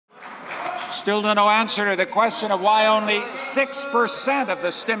Still no answer to the question of why only 6% of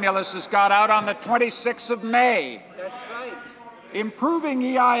the stimulus has got out on the 26th of May. That's right. Improving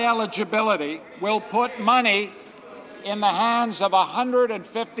EI eligibility will put money in the hands of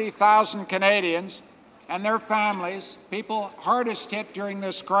 150,000 Canadians and their families, people hardest hit during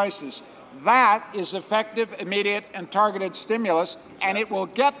this crisis. That is effective, immediate, and targeted stimulus, and it will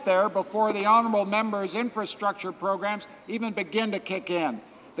get there before the honourable member's infrastructure programs even begin to kick in.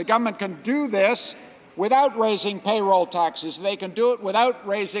 The government can do this without raising payroll taxes. They can do it without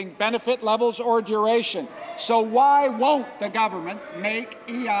raising benefit levels or duration. So why won't the government make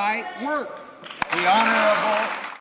EI work? The Honourable